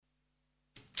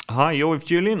Hi, you're with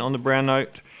Julian on the Brown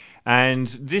Note, and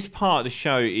this part of the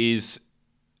show is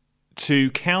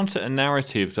to counter a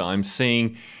narrative that I'm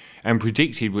seeing and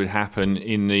predicted would happen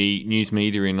in the news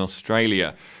media in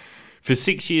Australia. For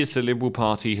 6 years, the Liberal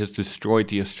Party has destroyed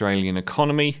the Australian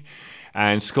economy,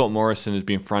 and Scott Morrison has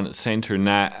been front and centre in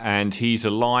that, and he's a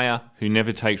liar who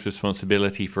never takes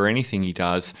responsibility for anything he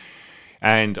does.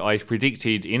 And I've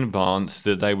predicted in advance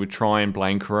that they would try and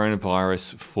blame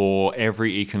coronavirus for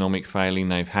every economic failing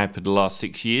they've had for the last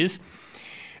 6 years.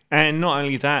 And not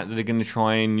only that, they're going to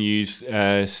try and use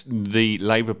the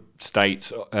Labor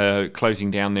states closing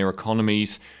down their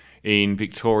economies, in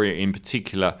Victoria in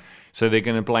particular. So they're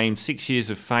going to blame 6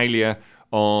 years of failure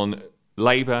on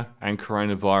Labor and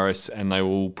coronavirus, and they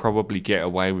will probably get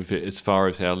away with it as far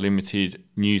as our limited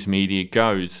news media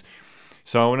goes.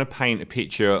 So I want to paint a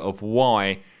picture of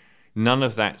why none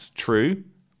of that's true,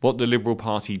 what the Liberal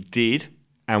Party did,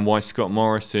 and why Scott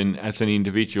Morrison as an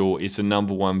individual is the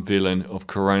number one villain of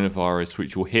coronavirus,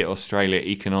 which will hit Australia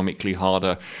economically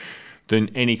harder than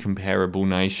any comparable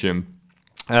nation.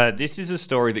 This is a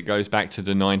story that goes back to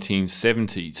the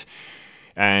 1970s.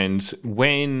 And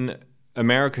when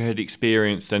America had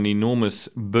experienced an enormous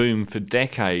boom for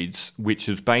decades, which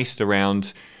was based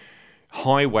around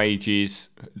high wages,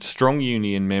 strong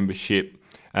union membership,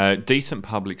 decent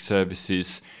public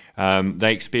services.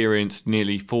 They experienced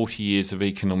nearly 40 years of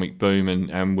economic boom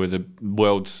and were the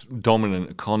world's dominant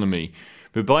economy.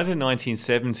 But by the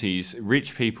 1970s,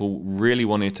 rich people really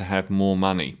wanted to have more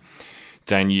money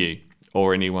than you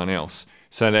or anyone else.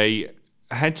 So they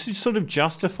had to sort of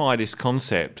justify this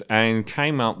concept and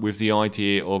came up with the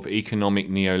idea of economic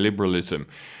neoliberalism.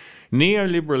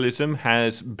 Neoliberalism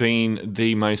has been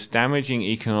the most damaging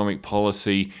economic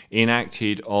policy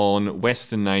enacted on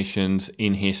Western nations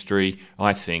in history,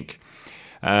 I think.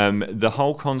 The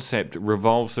whole concept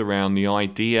revolves around the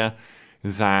idea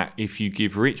that if you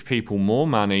give rich people more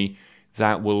money,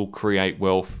 that will create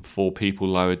wealth for people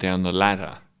lower down the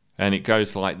ladder. And it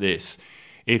goes like this.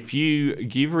 If you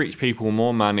give rich people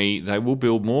more money, they will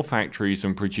build more factories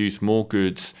and produce more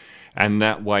goods, and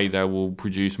that way they will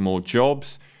produce more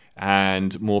jobs,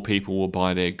 and more people will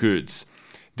buy their goods.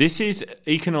 This is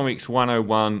economics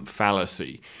 101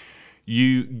 fallacy.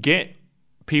 You get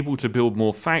people to build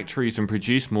more factories and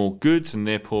produce more goods and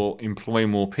therefore employ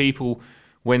more people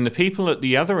when the people at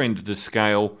the other end of the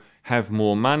scale have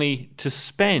more money to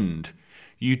spend.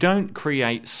 You don't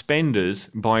create spenders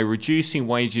by reducing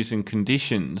wages and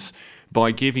conditions,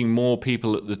 by giving more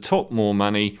people at the top more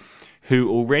money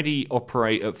who already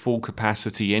operate at full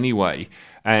capacity anyway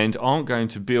and aren't going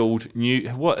to build new.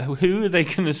 Who are they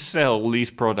going to sell these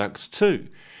products to?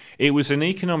 It was an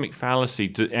economic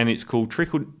fallacy, and it's called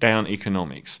trickle-down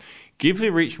economics. Give the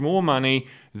rich more money,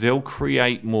 they'll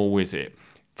create more with it.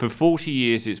 For 40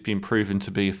 years, it's been proven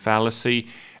to be a fallacy,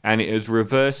 and it has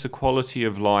reversed the quality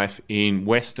of life in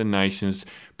Western nations,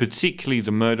 particularly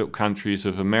the Murdoch countries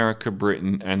of America,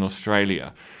 Britain, and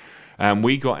Australia.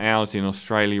 We got ours in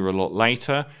Australia a lot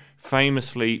later.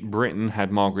 Famously, Britain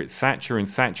had Margaret Thatcher and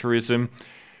Thatcherism.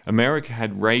 America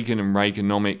had Reagan and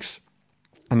Reaganomics.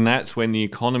 And that's when the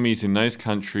economies in those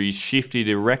countries shifted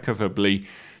irrecoverably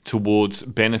towards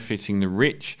benefiting the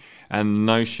rich, and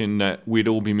the notion that we'd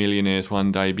all be millionaires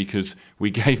one day because we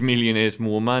gave millionaires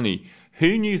more money.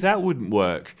 Who knew that wouldn't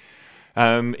work?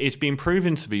 It's been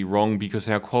proven to be wrong because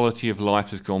our quality of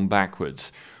life has gone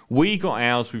backwards. We got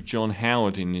ours with John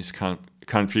Howard in this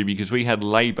country because we had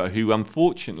Labour, who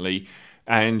unfortunately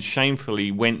and shamefully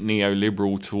went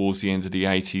neoliberal towards the end of the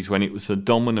 80s when it was the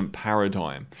dominant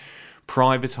paradigm.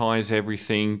 Privatise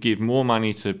everything, give more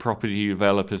money to property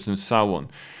developers and so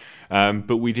on.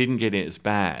 But we didn't get it as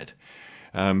bad.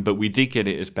 But we did get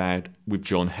it as bad with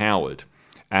John Howard.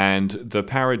 And the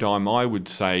paradigm, I would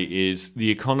say, is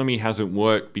the economy hasn't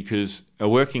worked because a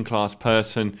working class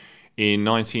person in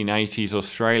 1980s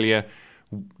Australia,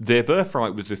 their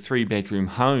birthright was a 3-bedroom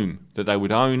home that they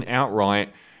would own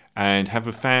outright and have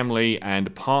a family and a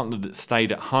partner that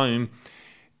stayed at home.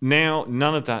 Now,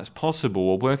 none of that's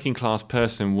possible. A working class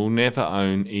person will never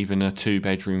own even a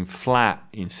 2-bedroom flat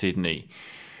in Sydney.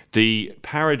 The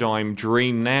paradigm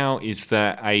dream now is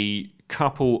that a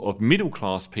couple of middle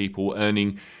class people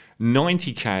earning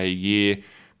 90k a year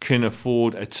can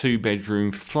afford a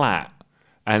 2-bedroom flat.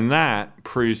 And that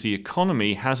proves the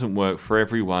economy hasn't worked for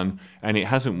everyone, and it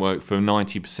hasn't worked for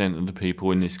 90% of the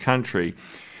people in this country.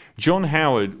 John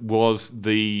Howard was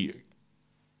the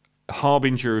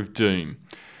harbinger of doom.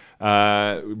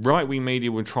 Right-wing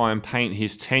media will try and paint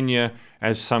his tenure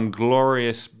as some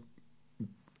glorious,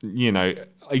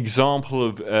 example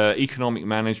of economic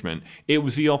management. It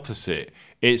was the opposite.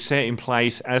 It set in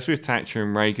place, as with Thatcher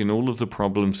and Reagan, all of the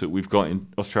problems that we've got in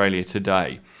Australia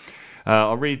today.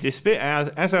 I'll read this bit.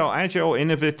 As our agile,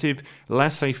 innovative,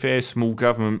 laissez-faire small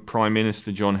government Prime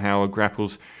Minister John Howard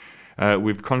grapples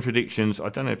with contradictions, I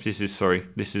don't know if this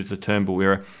is the Turnbull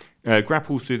era,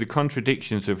 grapples through the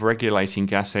contradictions of regulating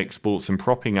gas exports and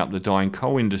propping up the dying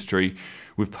coal industry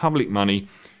with public money,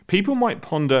 people might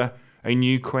ponder a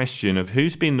new question of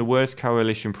who's been the worst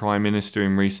coalition Prime Minister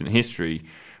in recent history.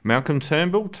 Malcolm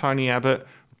Turnbull, Tony Abbott,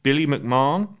 Billy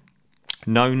McMahon.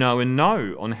 No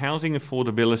on housing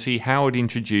affordability. Howard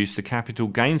introduced the capital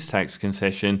gains tax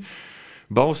concession,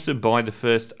 bolstered by the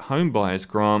first home buyers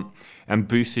grant and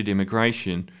boosted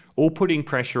immigration, all putting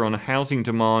pressure on housing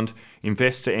demand.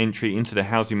 Investor entry into the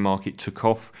housing market took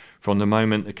off from the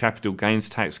moment the capital gains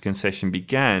tax concession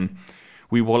began.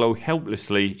 We wallow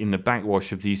helplessly in the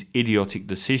backwash of these idiotic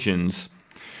decisions.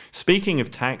 Speaking of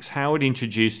tax, Howard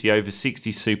introduced the over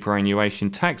 60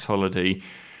 superannuation tax holiday,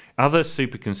 other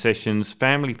super concessions,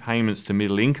 family payments to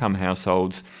middle income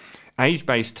households,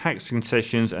 age-based tax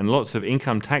concessions and lots of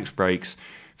income tax breaks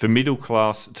for middle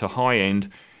class to high-end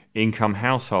income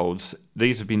households.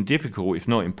 These have been difficult, if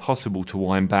not impossible, to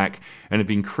wind back and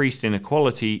have increased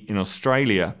inequality in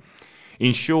Australia.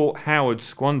 In short, Howard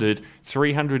squandered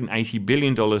 $380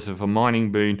 billion of a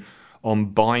mining boon on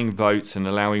buying votes and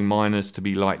allowing miners to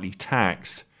be lightly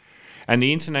taxed. And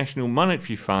the International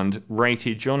Monetary Fund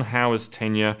rated John Howard's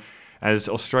tenure as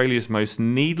Australia's most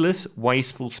needless,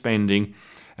 wasteful spending.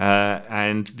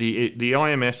 And the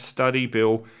IMF study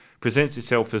bill presents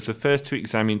itself as the first to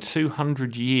examine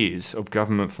 200 years of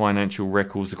government financial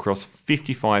records across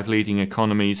 55 leading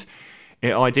economies.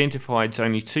 It identifies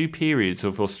only 2 periods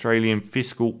of Australian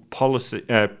fiscal policy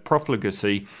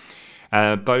profligacy,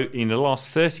 both in the last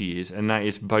 30 years, and that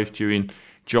is both during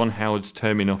John Howard's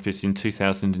term in office in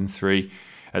 2003,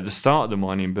 at the start of the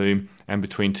mining boom, and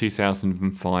between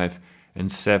 2005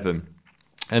 and 7.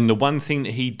 And the one thing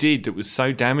that he did that was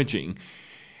so damaging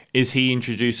is he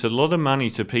introduced a lot of money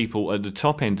to people at the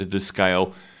top end of the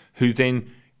scale who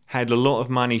then had a lot of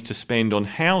money to spend on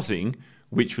housing,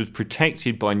 which was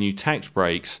protected by new tax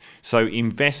breaks. So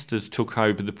investors took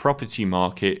over the property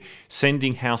market,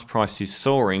 sending house prices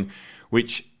soaring,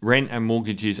 which rent and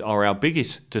mortgages are our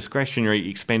biggest discretionary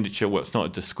expenditure. Well, it's not a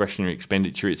discretionary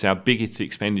expenditure, it's our biggest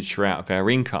expenditure out of our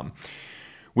income,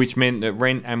 which meant that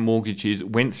rent and mortgages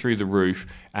went through the roof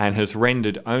and has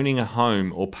rendered owning a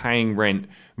home or paying rent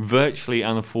virtually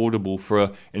unaffordable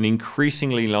for an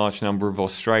increasingly large number of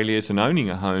Australians, and owning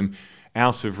a home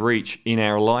out of reach in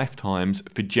our lifetimes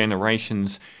for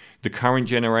generations. The current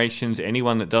generations,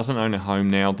 anyone that doesn't own a home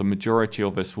now, the majority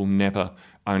of us will never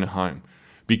own a home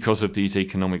because of these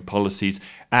economic policies,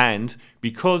 and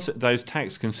because those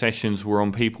tax concessions were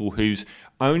on people whose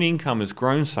own income has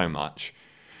grown so much.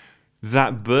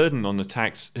 That burden on the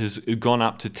tax has gone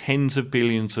up to tens of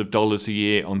billions of dollars a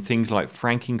year on things like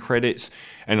franking credits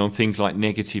and on things like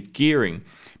negative gearing,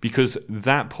 because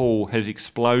that pool has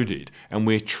exploded, and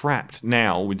we're trapped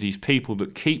now with these people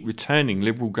that keep returning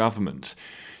Liberal governments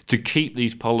to keep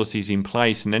these policies in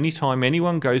place. And anytime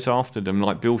anyone goes after them,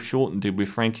 like Bill Shorten did with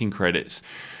franking credits,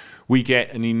 we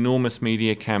get an enormous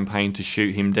media campaign to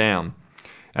shoot him down.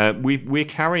 We're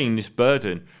carrying this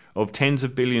burden of tens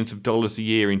of billions of dollars a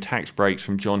year in tax breaks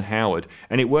from John Howard,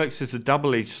 and it works as a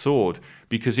double-edged sword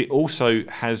because it also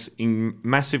has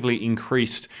massively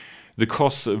increased the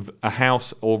costs of a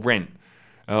house or rent,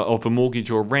 of a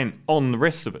mortgage or rent on the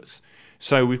rest of us.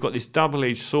 So we've got this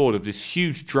double-edged sword of this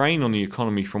huge drain on the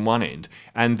economy from one end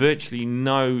and virtually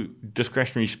no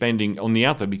discretionary spending on the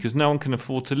other, because no one can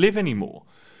afford to live anymore.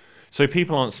 So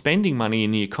people aren't spending money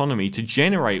in the economy to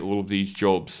generate all of these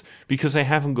jobs because they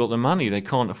haven't got the money. They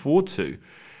can't afford to.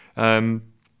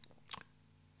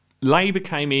 Labour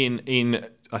came in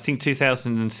I think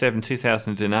 2007,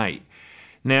 2008.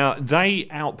 Now, they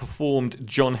outperformed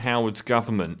John Howard's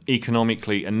government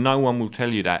economically, and no one will tell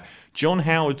you that. John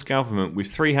Howard's government, with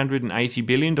 $380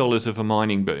 billion of a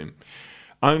mining boom,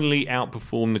 only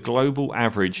outperformed the global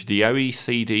average, the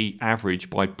OECD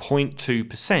average, by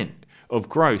 0.2% of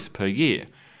growth per year.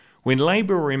 When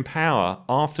Labour were in power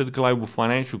after the global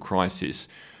financial crisis,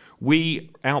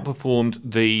 we outperformed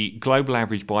the global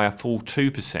average by a full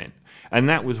 2%, and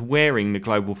that was wearing the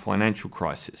global financial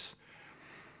crisis.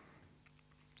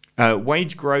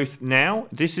 Wage growth now.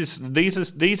 This is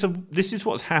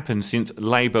what's happened since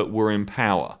Labour were in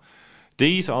power.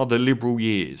 These are the Liberal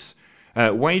years.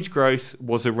 Wage growth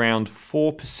was around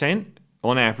 4%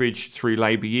 on average through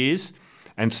Labour years,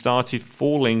 and started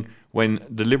falling when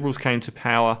the Liberals came to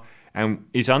power, and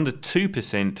is under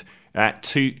 2% at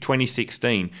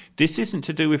 2016. This isn't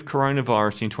to do with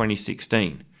coronavirus in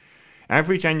 2016.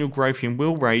 Average annual growth in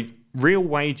real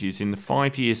wages in the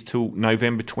 5 years till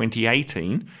November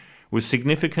 2018 was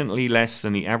significantly less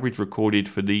than the average recorded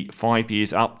for the 5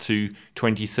 years up to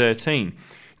 2013.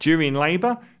 During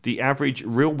Labour, the average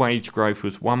real wage growth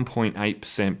was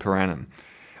 1.8% per annum.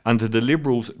 Under the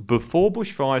Liberals, before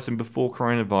bushfires and before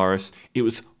coronavirus, it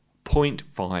was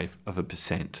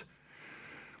 0.5%.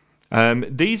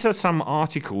 These are some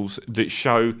articles that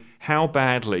show how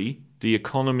badly the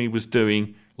economy was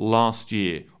doing last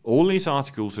year. All these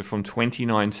articles are from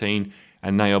 2019,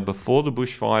 and they are before the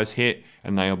bushfires hit,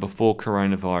 and they are before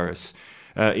coronavirus.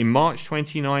 In March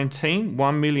 2019,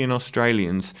 1 million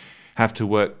Australians have to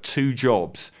work 2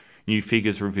 jobs, new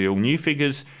figures reveal. New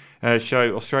figures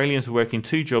show Australians are working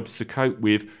 2 jobs to cope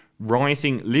with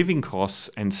rising living costs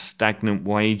and stagnant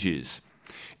wages.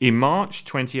 In March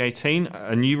 2018,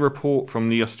 a new report from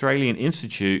the Australian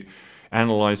Institute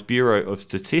analysed Bureau of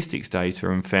Statistics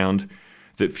data and found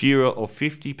that fewer of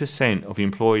 50% of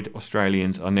employed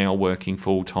Australians are now working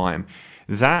full-time.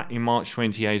 That, in March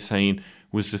 2018,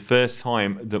 was the first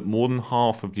time that more than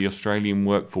half of the Australian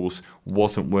workforce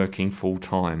wasn't working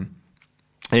full-time.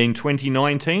 In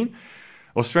 2019,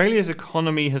 Australia's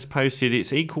economy has posted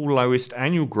its equal lowest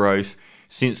annual growth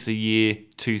since the year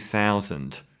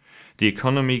 2000. The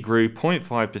economy grew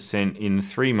 0.5% in the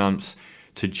 3 months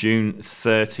to June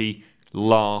 30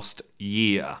 last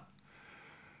year.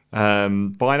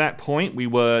 By that point, we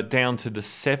were down to the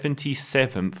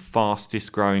 77th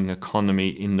fastest growing economy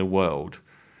in the world.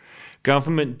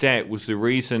 Government debt was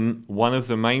one of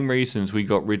the main reasons we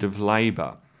got rid of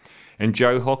Labour. And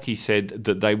Joe Hockey said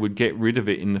that they would get rid of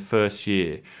it in the first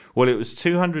year. Well, it was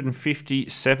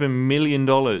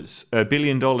 $257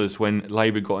 billion when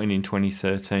Labour got in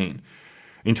 2013.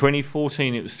 In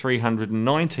 2014, it was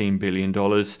 $319 billion.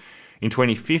 In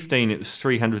 2015, it was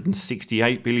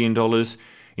 $368 billion.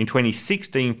 In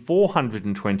 2016,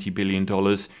 $420 billion.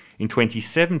 In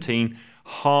 2017,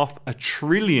 $500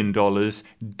 billion,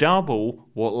 double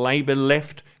what Labour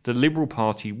left the Liberal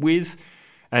Party with,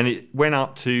 and it went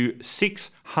up to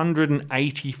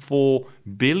 $684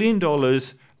 billion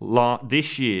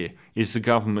this year is the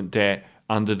government debt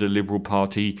under the Liberal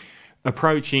Party,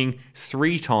 approaching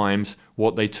 3 times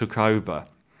what they took over.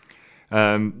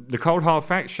 The cold hard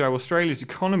facts show Australia's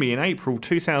economy in April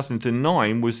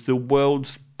 2009 was the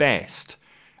world's best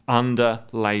under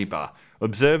Labour.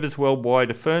 Observers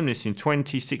worldwide affirmed this in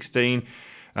 2016.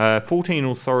 14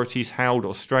 authorities hailed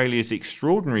Australia's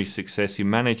extraordinary success in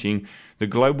managing the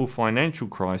global financial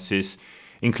crisis,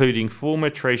 including former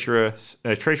Treasury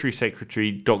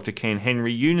Secretary Dr. Ken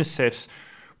Henry, UNICEF's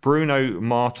Bruno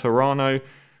Martorano,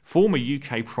 former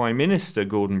UK Prime Minister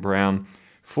Gordon Brown,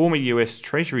 former US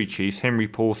Treasury Chiefs Henry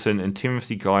Paulson and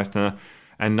Timothy Geithner,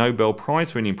 and Nobel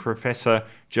Prize-winning Professor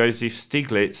Joseph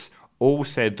Stiglitz all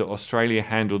said that Australia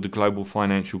handled the global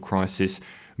financial crisis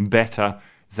better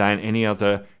than any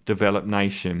other developed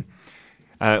nation.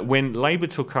 When Labour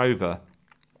took over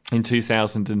in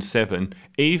 2007,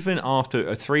 even after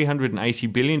a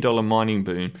 $380 billion mining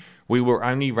boom, we were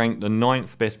only ranked the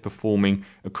 9th best performing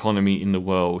economy in the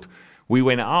world. We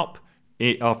went up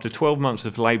after 12 months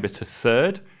of Labour to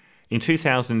 3rd. In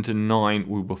 2009,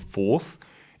 we were 4th.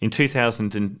 In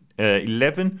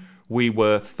 2011, we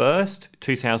were 1st.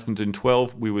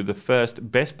 2012, we were the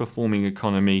first best performing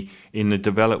economy in the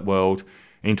developed world.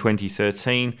 In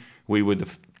 2013, we were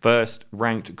the first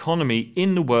ranked economy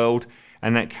in the world,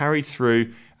 and that carried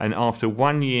through. And after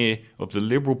 1 year of the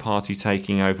Liberal Party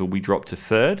taking over, we dropped to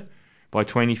 3rd. By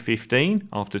 2015,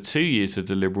 after 2 years of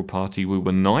the Liberal Party, we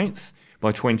were 9th.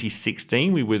 By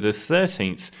 2016, we were the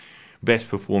 13th best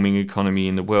performing economy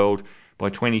in the world. By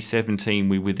 2017,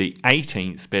 we were the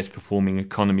 18th best performing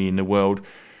economy in the world.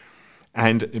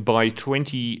 And by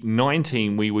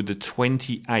 2019, we were the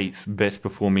 28th best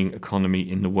performing economy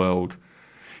in the world.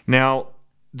 Now,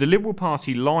 the Liberal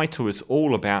Party lie to us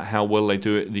all about how well they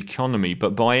do at the economy,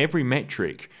 but by every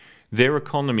metric, their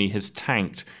economy has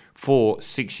tanked for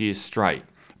 6 years straight.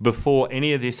 Before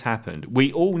any of this happened,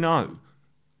 we all know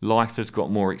life has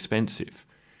got more expensive.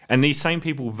 And these same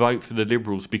people vote for the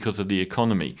Liberals because of the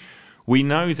economy. We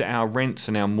know that our rents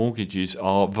and our mortgages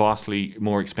are vastly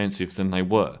more expensive than they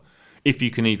were. If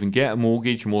you can even get a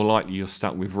mortgage, more likely you're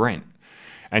stuck with rent.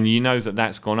 And you know that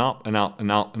that's gone up and up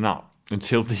and up and up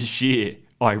until this year,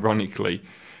 ironically.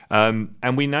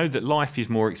 And we know that life is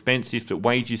more expensive, that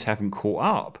wages haven't caught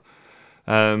up.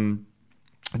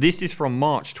 This is from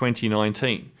March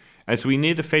 2019. As we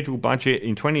near the federal budget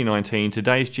in 2019,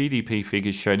 today's GDP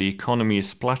figures show the economy is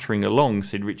spluttering along,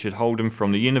 said Richard Holden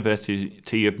from the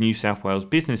University of New South Wales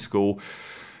Business School.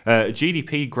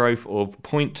 GDP growth of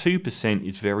 0.2%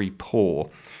 is very poor.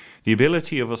 The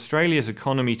ability of Australia's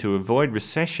economy to avoid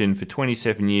recession for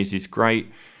 27 years is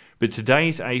great, but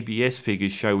today's ABS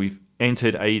figures show we've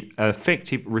entered an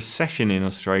effective recession in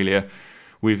Australia,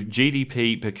 with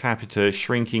GDP per capita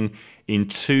shrinking in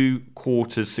 2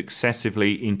 quarters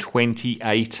successively in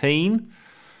 2018.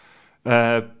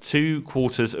 2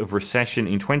 quarters of recession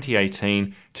in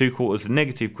 2018, 2 quarters of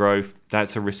negative growth.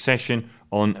 That's a recession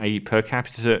on a per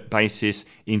capita basis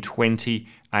in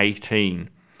 2018.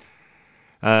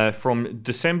 From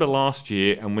December last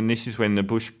year, and when the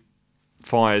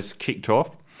bushfires kicked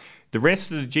off, the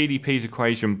rest of the GDP's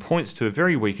equation points to a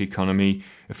very weak economy.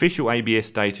 Official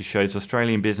ABS data shows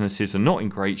Australian businesses are not in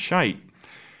great shape.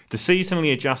 The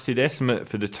seasonally adjusted estimate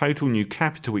for the total new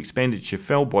capital expenditure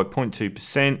fell by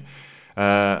 0.2%.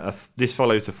 This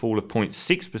follows a fall of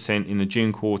 0.6% in the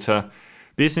June quarter.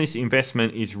 Business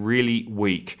investment is really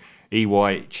weak,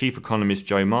 EY Chief Economist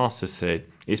Joe Masters said.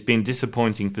 It's been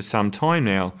disappointing for some time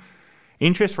now.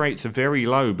 Interest rates are very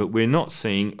low, but we're not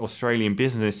seeing Australian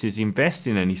businesses invest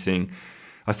in anything.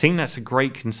 I think that's a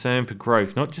great concern for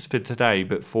growth, not just for today,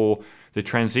 but for the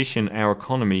transition our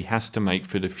economy has to make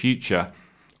for the future,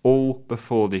 all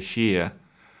before this year.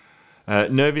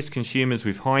 Nervous consumers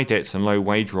with high debts and low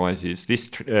wage rises.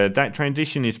 That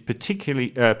transition is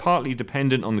partly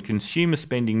dependent on the consumer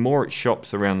spending more at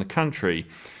shops around the country.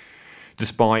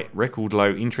 Despite record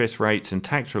low interest rates and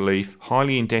tax relief,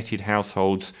 highly indebted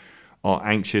households are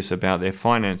anxious about their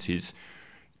finances.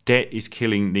 Debt is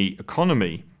killing the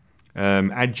economy.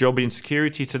 Add job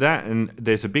insecurity to that, and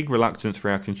there's a big reluctance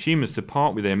for our consumers to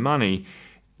part with their money.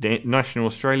 The National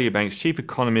Australia Bank's chief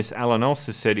economist Alan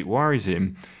Oster said it worries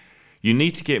him. You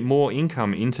need to get more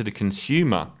income into the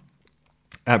consumer.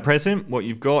 At present, what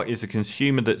you've got is a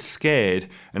consumer that's scared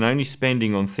and only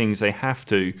spending on things they have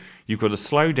to. You've got a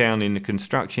slowdown in the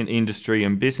construction industry,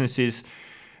 and businesses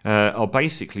are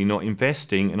basically not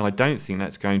investing, and I don't think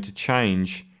that's going to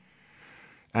change.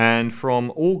 And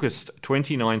from August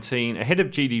 2019, ahead of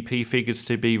GDP figures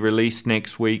to be released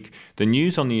next week, the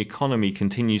news on the economy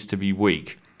continues to be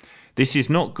weak. This is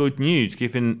not good news,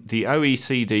 given the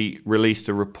OECD released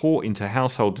a report into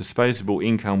household disposable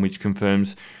income which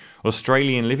confirms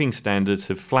Australian living standards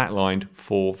have flatlined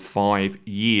for 5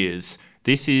 years.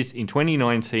 This is, in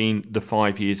 2019, the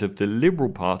 5 years of the Liberal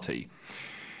Party.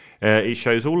 It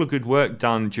shows all the good work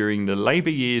done during the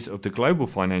Labour years of the global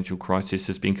financial crisis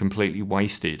has been completely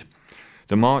wasted.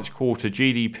 The March quarter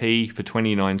GDP for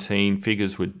 2019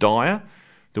 figures were dire,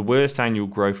 the worst annual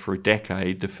growth for a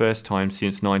decade, the first time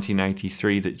since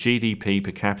 1983 that GDP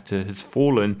per capita has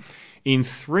fallen in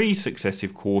 3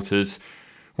 successive quarters.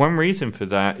 One reason for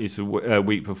that is the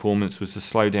weak performance was the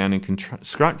slowdown in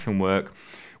construction work,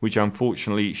 which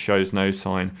unfortunately shows no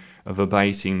sign of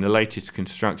abating. The latest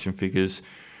construction figures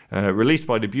released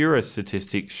by the Bureau of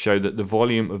Statistics show that the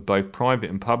volume of both private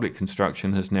and public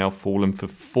construction has now fallen for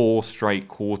 4 straight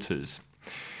quarters.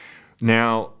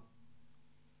 Now,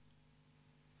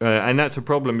 and that's a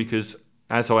problem because,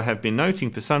 as I have been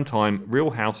noting for some time,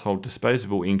 real household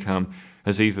disposable income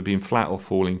has either been flat or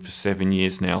falling for 7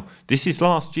 years now. This is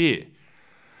last year.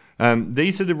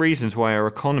 These are the reasons why our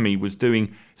economy was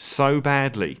doing so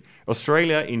badly.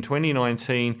 Australia in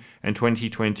 2019 and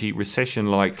 2020, recession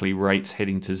likely, rates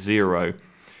heading to 0.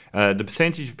 The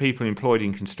percentage of people employed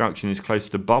in construction is close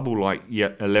to bubble-like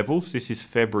levels. This is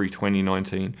February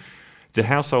 2019. The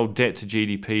household debt to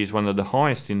GDP is one of the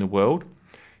highest in the world,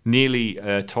 nearly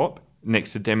top,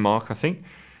 next to Denmark, I think.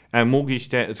 And mortgage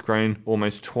debt has grown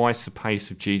almost twice the pace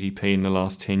of GDP in the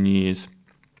last 10 years.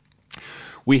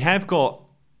 We have got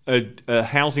a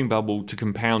housing bubble to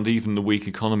compound even the weak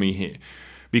economy here,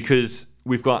 because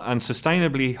we've got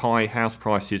unsustainably high house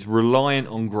prices reliant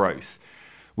on growth.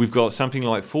 We've got something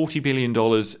like $40 billion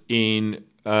in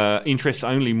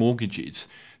interest-only mortgages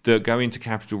that go into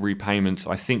capital repayments,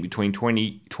 I think, between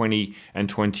 2020 and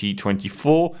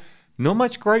 2024. Not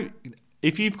much growth.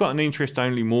 If you've got an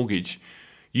interest-only mortgage,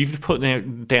 you've put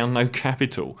down no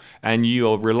capital, and you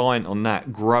are reliant on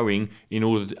that growing in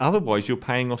order to, otherwise you're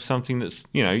paying off something that's,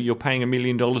 you're paying $1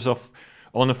 million off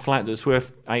on a flat that's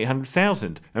worth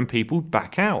 $800,000, and people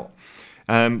back out.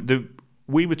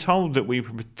 We were told that we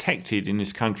were protected in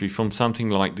this country from something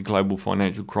like the global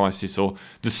financial crisis or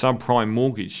the subprime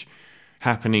mortgage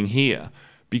happening here,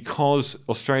 because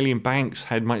Australian banks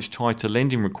had much tighter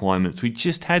lending requirements. We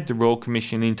just had the Royal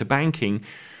Commission into Banking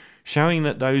showing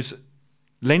that those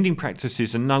lending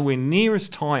practices are nowhere near as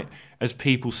tight as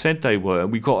people said they were.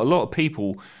 We got a lot of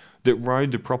people that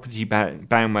rode the property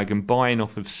bandwagon, buying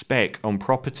off of spec on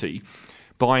property,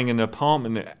 buying an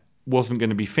apartment that wasn't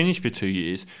going to be finished for 2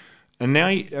 years, and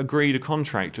they agreed a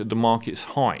contract at the market's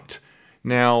height.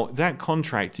 Now, that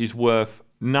contract is worth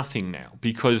nothing now,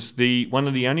 because one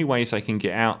of the only ways they can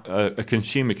get out, a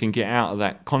consumer can get out of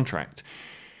that contract,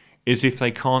 is if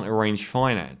they can't arrange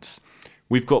finance.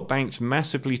 We've got banks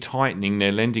massively tightening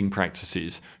their lending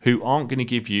practices, who aren't going to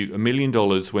give you $1 million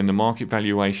when the market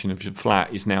valuation of your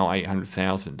flat is now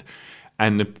 $800,000,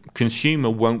 and the consumer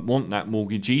won't want that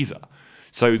mortgage either.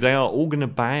 So they are all going to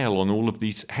bail on all of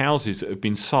these houses that have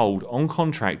been sold on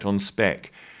contract, on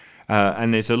spec.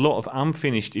 And there's a lot of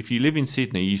unfinished. If you live in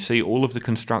Sydney, you see all of the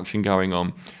construction going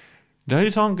on.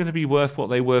 Those aren't going to be worth what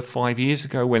they were 5 years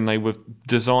ago when they were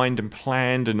designed and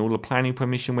planned and all the planning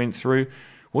permission went through.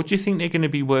 What do you think they're going to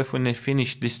be worth when they're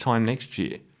finished this time next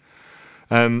year?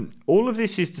 All of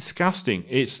this is disgusting.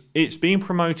 It's being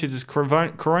promoted as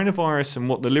coronavirus and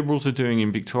what the Liberals are doing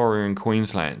in Victoria and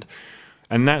Queensland.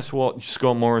 And that's what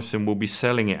Scott Morrison will be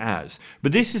selling it as.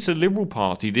 But this is a Liberal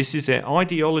Party. This is their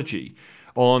ideology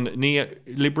on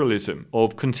neoliberalism,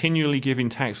 of continually giving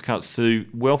tax cuts to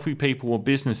wealthy people or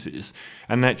businesses,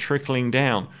 and that trickling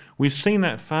down. We've seen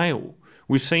that fail.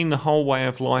 We've seen the whole way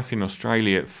of life in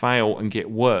Australia fail and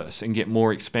get worse and get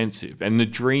more expensive, and the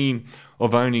dream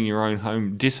of owning your own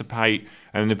home dissipate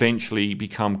and eventually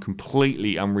become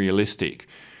completely unrealistic.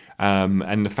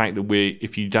 And the fact that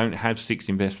if you don't have 6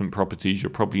 investment properties,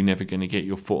 you're probably never going to get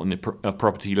your foot on the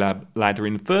property ladder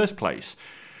in the first place.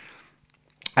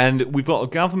 And we've got a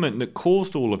government that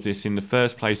caused all of this in the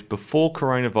first place before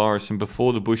coronavirus and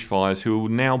before the bushfires, who will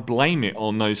now blame it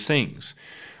on those things.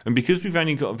 And because we've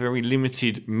only got a very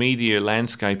limited media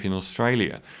landscape in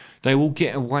Australia, they will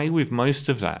get away with most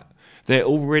of that. They're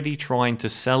already trying to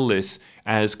sell this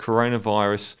as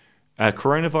coronavirus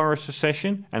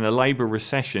recession and a Labour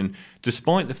recession,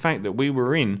 despite the fact that we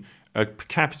were in a per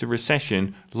capita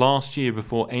recession last year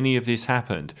before any of this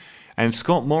happened. And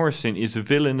Scott Morrison is a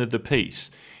villain of the piece.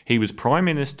 He was Prime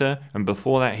Minister, and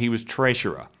before that he was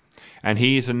Treasurer. And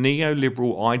he is a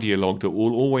neoliberal ideologue that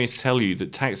will always tell you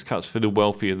that tax cuts for the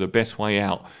wealthy are the best way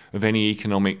out of any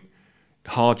economic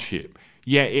hardship.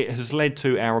 Yet it has led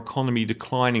to our economy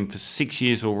declining for 6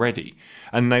 years already.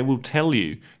 And they will tell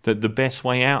you that the best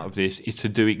way out of this is to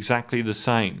do exactly the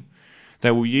same.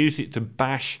 They will use it to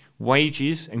bash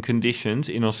wages and conditions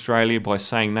in Australia by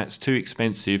saying that's too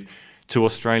expensive to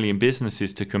Australian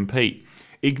businesses to compete,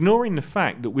 ignoring the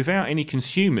fact that without any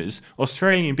consumers,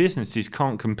 Australian businesses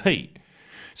can't compete.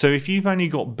 So if you've only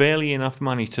got barely enough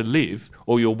money to live,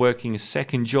 or you're working a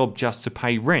second job just to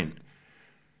pay rent,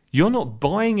 you're not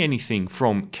buying anything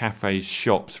from cafes,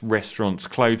 shops, restaurants,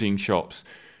 clothing shops.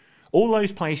 All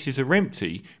those places are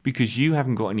empty because you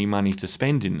haven't got any money to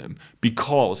spend in them,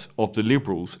 because of the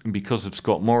Liberals and because of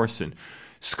Scott Morrison.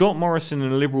 Scott Morrison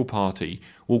and the Liberal Party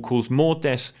will cause more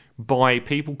deaths by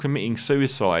people committing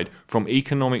suicide from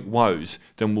economic woes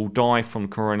than will die from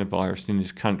coronavirus in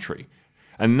this country.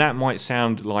 And that might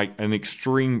sound like an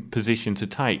extreme position to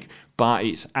take, but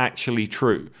it's actually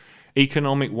true.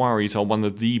 Economic worries are one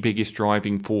of the biggest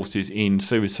driving forces in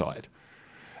suicide.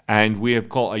 And we have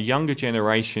got a younger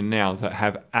generation now that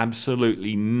have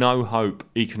absolutely no hope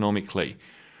economically.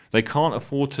 They can't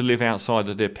afford to live outside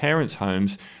of their parents'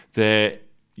 homes. They're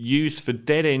used for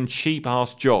dead-end,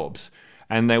 cheap-ass jobs,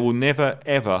 and they will never,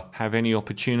 ever have any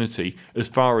opportunity as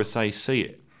far as they see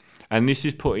it. And this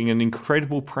is putting an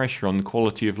incredible pressure on the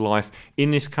quality of life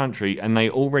in this country, and they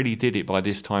already did it by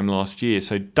this time last year.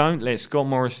 So don't let Scott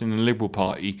Morrison and the Liberal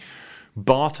Party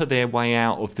barter their way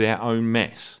out of their own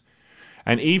mess.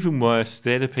 And even worse,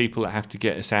 they're the people that have to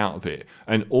get us out of it.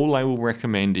 And all they will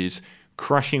recommend is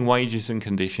crushing wages and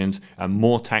conditions and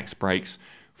more tax breaks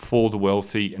for the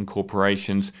wealthy and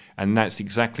corporations, and that's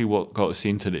exactly what got us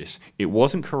into this. It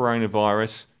wasn't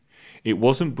coronavirus, it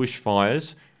wasn't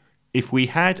bushfires. If we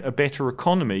had a better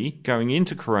economy going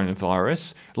into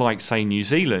coronavirus, like say New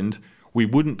Zealand, we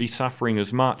wouldn't be suffering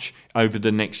as much over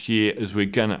the next year as we're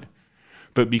gonna.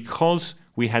 But because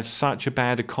we had such a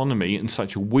bad economy and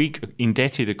such a weak,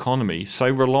 indebted economy,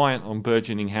 so reliant on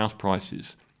burgeoning house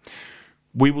prices,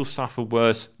 we will suffer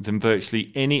worse than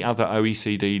virtually any other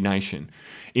OECD nation.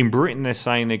 In Britain, they're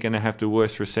saying they're going to have the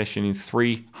worst recession in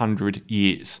 300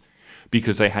 years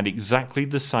because they had exactly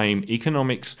the same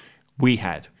economics we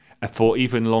had for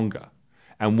even longer.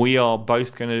 And we are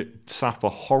both going to suffer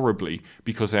horribly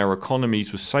because our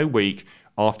economies were so weak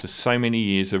after so many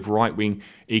years of right-wing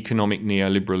economic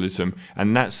neoliberalism.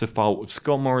 And that's the fault of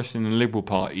Scott Morrison and the Liberal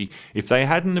Party. If they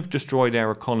hadn't have destroyed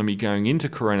our economy going into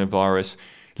coronavirus,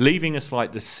 leaving us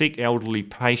like the sick elderly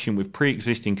patient with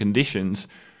pre-existing conditions,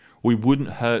 we wouldn't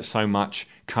hurt so much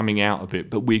coming out of it.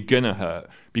 But we're going to hurt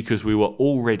because we were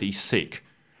already sick.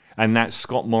 And that's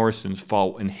Scott Morrison's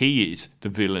fault, and he is the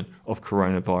villain of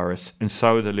coronavirus. And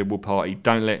so the Liberal Party.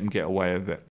 Don't let him get away with it.